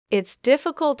It's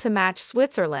difficult to match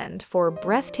Switzerland for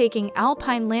breathtaking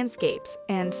alpine landscapes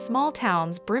and small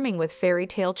towns brimming with fairy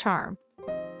tale charm.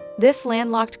 This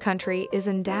landlocked country is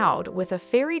endowed with a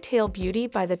fairy tale beauty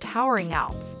by the towering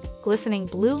Alps, glistening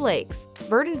blue lakes,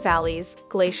 verdant valleys,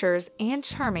 glaciers, and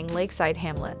charming lakeside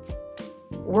hamlets.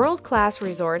 World-class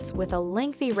resorts with a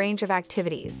lengthy range of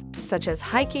activities, such as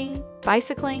hiking,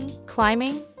 bicycling,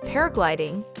 climbing,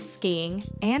 paragliding, skiing,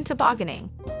 and tobogganing,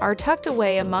 are tucked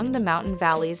away among the mountain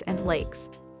valleys and lakes.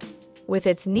 With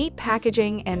its neat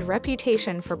packaging and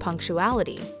reputation for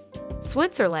punctuality,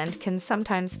 Switzerland can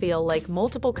sometimes feel like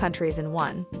multiple countries in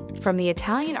one, from the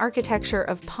Italian architecture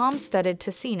of palm-studded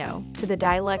Ticino to the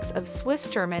dialects of Swiss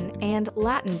German and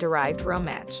Latin-derived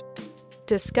Romansh.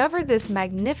 Discover this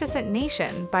magnificent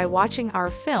nation by watching our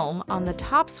film on the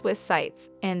top Swiss sites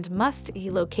and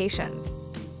must-see locations.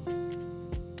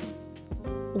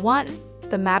 1.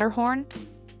 The Matterhorn.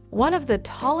 One of the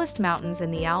tallest mountains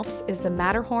in the Alps is the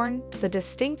Matterhorn, the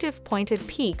distinctive pointed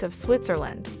peak of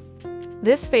Switzerland.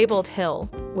 This fabled hill,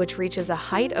 which reaches a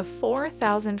height of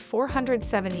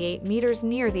 4,478 meters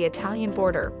near the Italian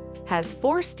border, has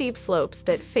 4 steep slopes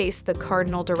that face the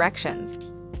cardinal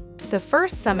directions. The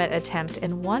first summit attempt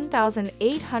in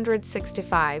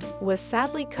 1865 was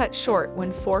sadly cut short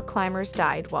when 4 climbers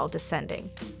died while descending.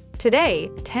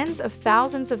 Today, tens of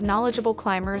thousands of knowledgeable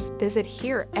climbers visit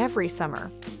here every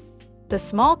summer. The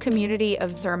small community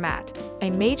of Zermatt, a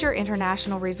major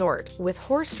international resort with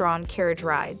horse-drawn carriage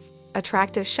rides,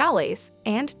 attractive chalets,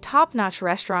 and top-notch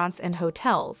restaurants and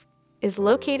hotels, is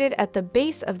located at the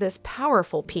base of this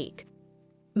powerful peak.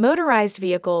 Motorized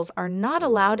vehicles are not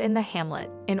allowed in the hamlet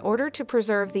in order to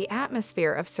preserve the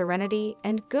atmosphere of serenity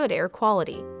and good air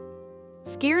quality.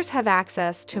 Skiers have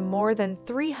access to more than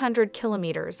 300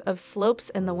 kilometers of slopes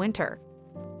in the winter.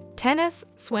 Tennis,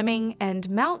 swimming, and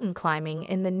mountain climbing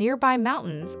in the nearby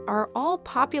mountains are all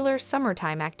popular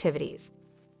summertime activities.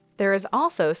 There is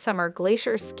also summer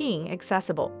glacier skiing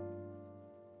accessible.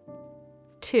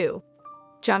 2.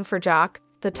 Jungfraujoch,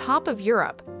 the top of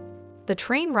Europe. The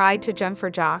train ride to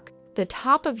Jungfraujoch, the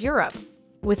top of Europe,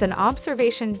 with an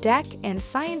observation deck and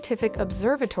scientific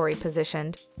observatory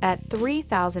positioned at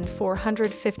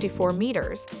 3,454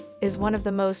 meters, is one of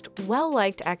the most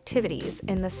well-liked activities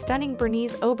in the stunning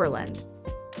Bernese Oberland.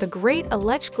 The Great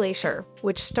Aletsch Glacier,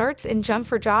 which starts in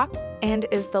Jungfraujoch and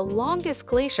is the longest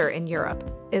glacier in Europe,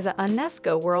 is a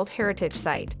UNESCO World Heritage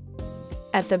Site.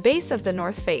 At the base of the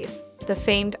North Face, the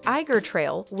famed Eiger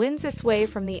Trail winds its way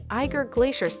from the Eiger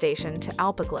Glacier Station to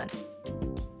Alpeglen.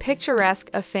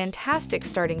 Picturesque, a fantastic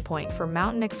starting point for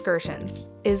mountain excursions,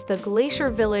 is the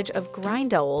glacier village of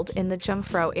Grindelwald in the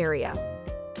Jungfrau area.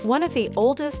 One of the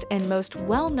oldest and most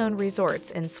well-known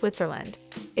resorts in Switzerland,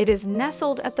 it is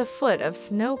nestled at the foot of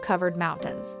snow-covered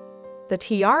mountains. The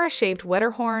tiara-shaped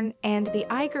Wetterhorn and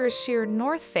the Eiger's sheer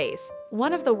north face,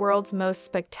 one of the world's most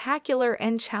spectacular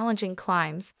and challenging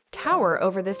climbs, tower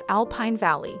over this alpine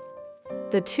valley.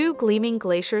 The 2 gleaming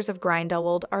glaciers of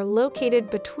Grindelwald are located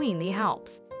between the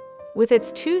Alps. With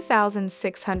its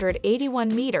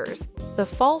 2,681 meters, the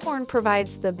Fallhorn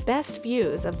provides the best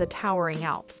views of the towering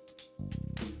Alps.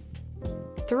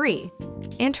 3.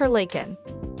 Interlaken.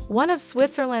 One of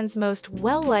Switzerland's most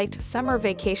well-liked summer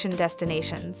vacation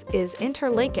destinations is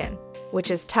Interlaken,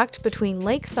 which is tucked between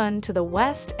Lake Thun to the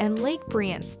west and Lake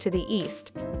Brienz to the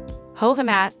east.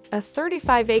 Hoheimat, a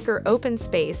 35-acre open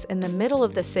space in the middle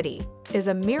of the city, is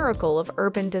a miracle of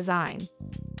urban design.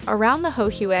 Around the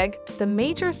Hocheweg, the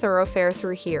major thoroughfare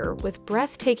through here with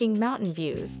breathtaking mountain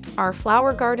views, are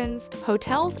flower gardens,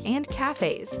 hotels, and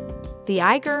cafes. The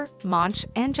Eiger, Monch,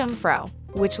 and Jungfrau,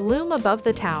 which loom above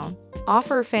the town,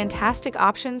 offer fantastic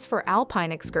options for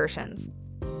alpine excursions.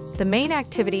 The main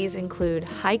activities include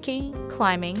hiking,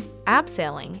 climbing,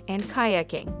 abseiling, and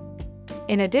kayaking.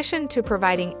 In addition to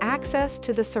providing access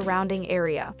to the surrounding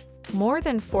area, more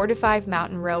than 4 to 5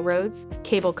 mountain railroads,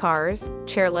 cable cars,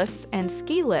 chairlifts, and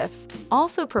ski lifts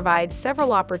also provide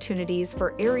several opportunities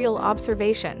for aerial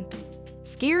observation.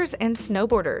 Skiers and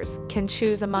snowboarders can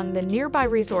choose among the nearby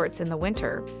resorts in the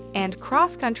winter, and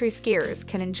cross-country skiers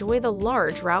can enjoy the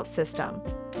large route system.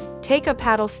 Take a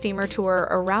paddle steamer tour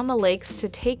around the lakes to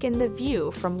take in the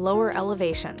view from lower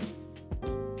elevations.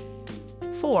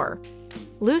 4.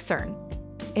 Lucerne.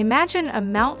 Imagine a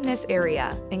mountainous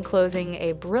area enclosing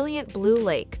a brilliant blue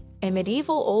lake, a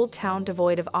medieval old town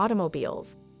devoid of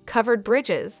automobiles, covered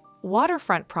bridges,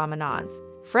 waterfront promenades,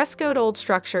 frescoed old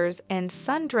structures, and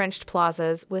sun-drenched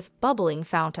plazas with bubbling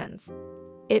fountains.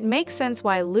 It makes sense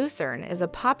why Lucerne is a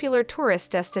popular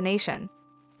tourist destination.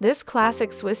 This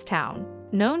classic Swiss town,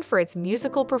 known for its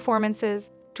musical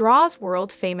performances, draws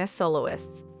world-famous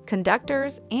soloists,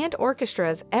 conductors, and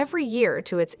orchestras every year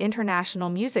to its international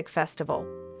music festival.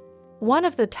 One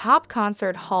of the top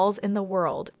concert halls in the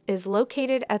world is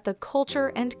located at the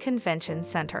Culture and Convention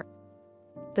Center.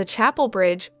 The Chapel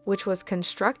Bridge, which was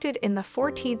constructed in the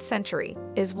 14th century,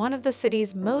 is one of the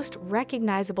city's most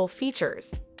recognizable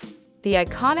features. The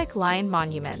iconic Lion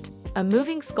Monument, a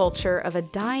moving sculpture of a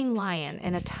dying lion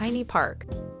in a tiny park,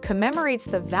 commemorates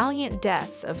the valiant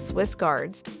deaths of Swiss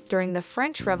guards during the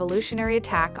French Revolutionary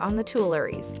attack on the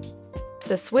Tuileries.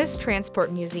 The Swiss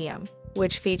Transport Museum,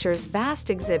 which features vast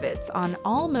exhibits on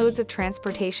all modes of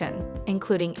transportation,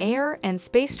 including air and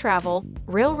space travel,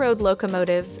 railroad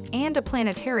locomotives, and a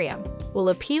planetarium, will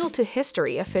appeal to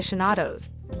history aficionados.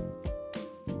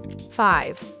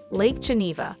 5. Lake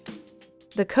Geneva.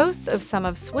 The coasts of some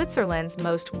of Switzerland's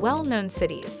most well-known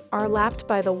cities are lapped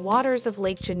by the waters of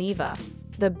Lake Geneva,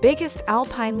 the biggest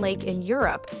alpine lake in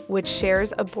Europe, which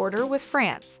shares a border with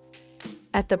France.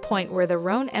 At the point where the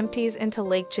Rhone empties into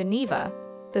Lake Geneva,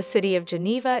 the city of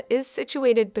Geneva is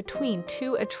situated between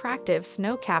two attractive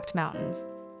snow-capped mountains.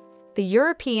 The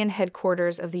European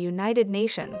headquarters of the United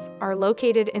Nations are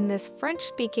located in this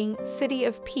French-speaking city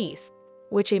of peace,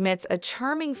 which emits a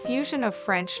charming fusion of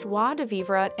French joie de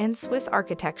vivre and Swiss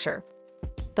architecture.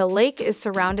 The lake is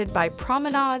surrounded by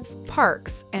promenades,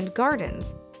 parks, and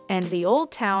gardens, and the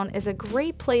old town is a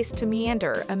great place to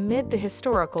meander amid the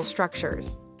historical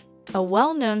structures. A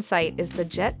well-known site is the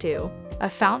Jet d'Eau, a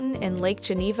fountain in Lake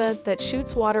Geneva that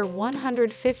shoots water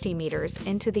 150 meters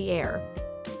into the air.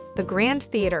 The Grand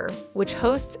Theater, which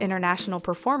hosts international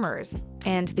performers,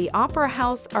 and the Opera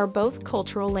House are both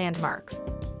cultural landmarks.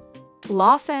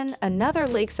 Lucerne, another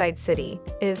lakeside city,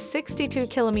 is 62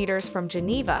 kilometers from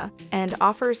Geneva and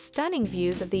offers stunning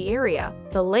views of the area,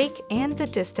 the lake, and the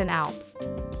distant Alps.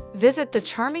 Visit the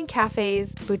charming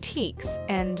cafes, boutiques,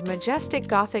 and majestic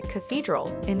Gothic cathedral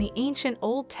in the ancient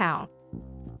old town.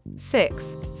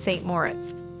 6. St.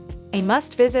 Moritz. A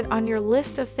must-visit on your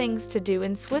list of things to do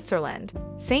in Switzerland,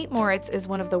 St. Moritz is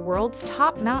one of the world's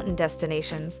top mountain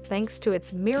destinations thanks to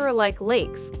its mirror-like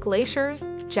lakes, glaciers,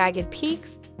 jagged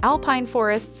peaks, alpine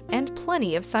forests, and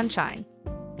plenty of sunshine.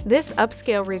 This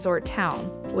upscale resort town,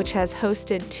 which has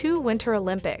hosted 2 Winter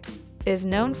Olympics, is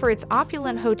known for its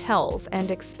opulent hotels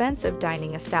and expensive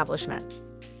dining establishments.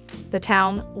 The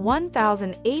town,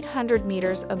 1,800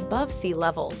 meters above sea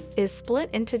level, is split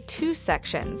into 2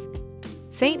 sections.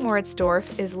 St.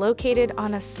 Moritzdorf is located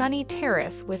on a sunny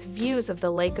terrace with views of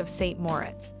the Lake of St.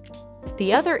 Moritz.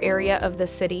 The other area of the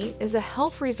city is a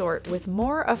health resort with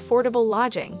more affordable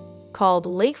lodging, called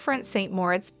Lakefront St.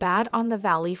 Moritz Bad on the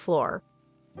Valley Floor.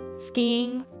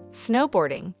 Skiing,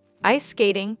 snowboarding, ice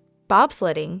skating,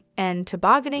 bobsledding, and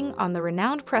tobogganing on the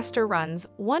renowned Prester Run's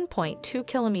 1.2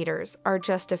 kilometers are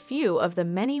just a few of the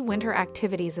many winter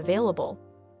activities available.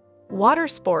 Water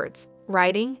sports,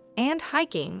 riding, and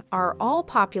hiking are all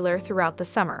popular throughout the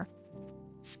summer.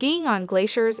 Skiing on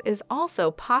glaciers is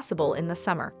also possible in the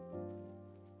summer.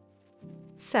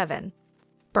 7.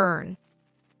 Bern.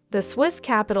 The Swiss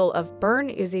capital of Bern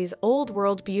oozes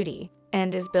old-world beauty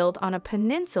and is built on a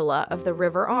peninsula of the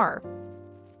River Aar.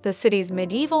 The city's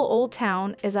medieval old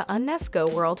town is a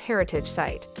UNESCO World Heritage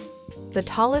Site. The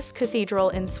tallest cathedral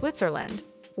in Switzerland,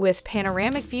 with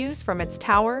panoramic views from its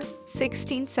tower,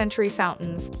 16th-century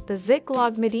fountains, the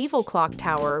Zytglogge medieval clock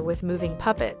tower with moving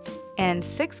puppets, and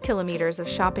 6 kilometers of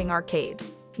shopping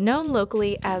arcades, known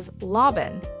locally as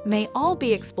Lauben, may all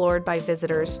be explored by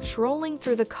visitors strolling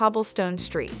through the cobblestone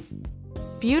streets.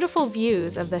 Beautiful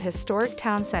views of the historic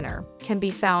town center can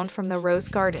be found from the Rose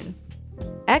Garden.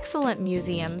 Excellent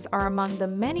museums are among the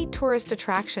many tourist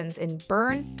attractions in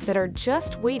Bern that are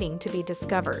just waiting to be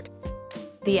discovered.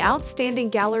 The outstanding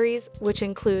galleries, which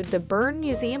include the Bern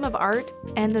Museum of Art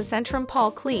and the Zentrum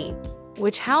Paul Klee,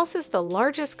 which houses the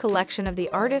largest collection of the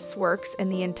artist's works in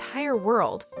the entire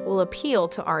world, will appeal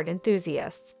to art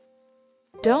enthusiasts.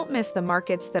 Don't miss the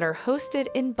markets that are hosted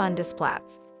in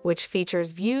Bundesplatz, which features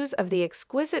views of the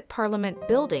exquisite Parliament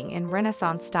building in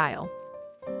Renaissance style.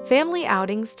 Family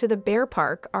outings to the Bear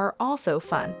Park are also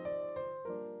fun.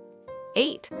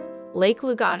 8. Lake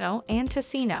Lugano and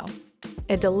Ticino.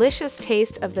 A delicious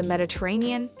taste of the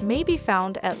Mediterranean may be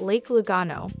found at Lake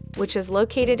Lugano, which is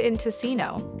located in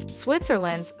Ticino,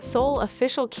 Switzerland's sole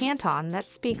official canton that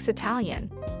speaks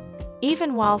Italian.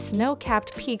 Even while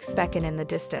snow-capped peaks beckon in the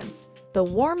distance, the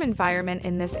warm environment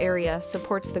in this area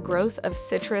supports the growth of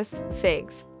citrus,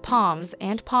 figs, palms,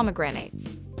 and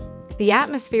pomegranates. The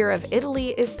atmosphere of Italy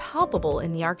is palpable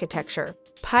in the architecture,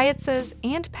 piazzas,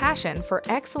 and passion for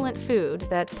excellent food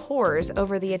that pours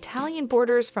over the Italian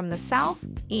borders from the south,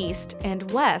 east,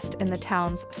 and west in the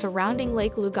towns surrounding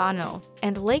Lake Lugano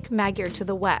and Lake Maggiore to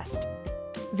the west.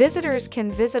 Visitors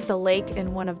can visit the lake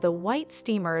in one of the white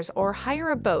steamers or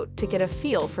hire a boat to get a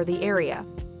feel for the area.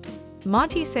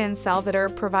 Monte San Salvador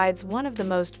provides one of the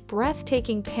most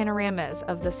breathtaking panoramas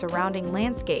of the surrounding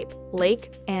landscape,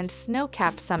 lake, and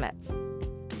snow-capped summits.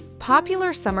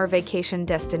 Popular summer vacation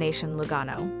destination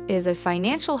Lugano is a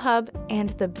financial hub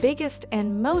and the biggest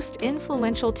and most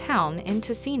influential town in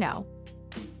Ticino.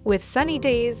 With sunny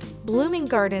days, blooming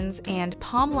gardens, and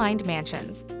palm-lined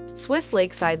mansions, Swiss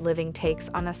lakeside living takes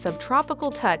on a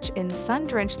subtropical touch in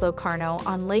sun-drenched Locarno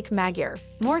on Lake Maggiore,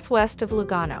 northwest of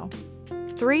Lugano.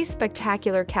 3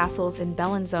 spectacular castles in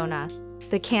Bellinzona,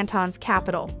 the canton's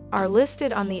capital, are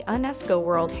listed on the UNESCO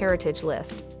World Heritage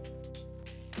List.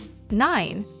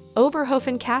 9.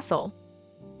 Oberhofen Castle.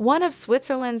 One of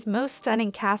Switzerland's most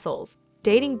stunning castles,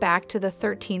 dating back to the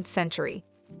 13th century,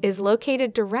 is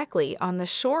located directly on the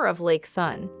shore of Lake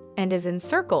Thun and is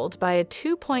encircled by a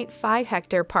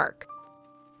 2.5-hectare park.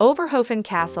 Oberhofen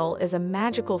Castle is a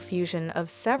magical fusion of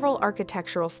several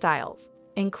architectural styles,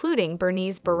 including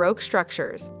Bernese Baroque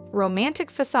structures,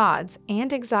 romantic facades,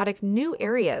 and exotic new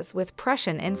areas with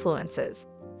Prussian influences.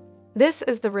 This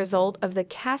is the result of the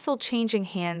castle changing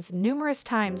hands numerous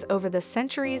times over the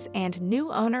centuries and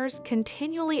new owners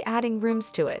continually adding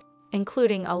rooms to it,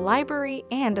 including a library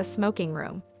and a smoking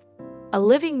room. A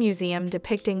living museum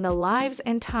depicting the lives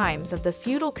and times of the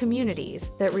feudal communities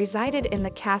that resided in the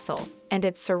castle and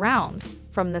its surrounds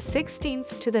from the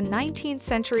 16th to the 19th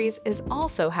centuries is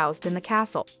also housed in the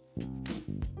castle.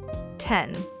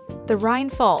 10. The Rhine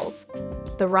Falls.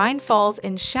 The Rhine Falls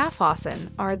in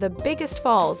Schaffhausen are the biggest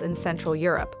falls in Central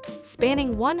Europe,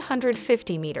 spanning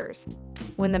 150 meters.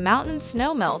 When the mountain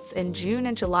snow melts in June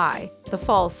and July, the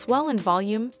falls swell in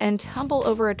volume and tumble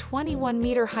over a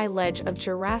 21-meter-high ledge of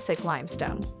Jurassic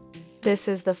limestone. This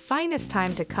is the finest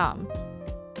time to come.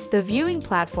 The viewing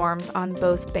platforms on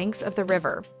both banks of the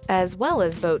river, as well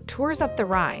as boat tours up the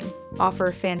Rhine,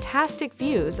 offer fantastic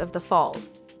views of the falls,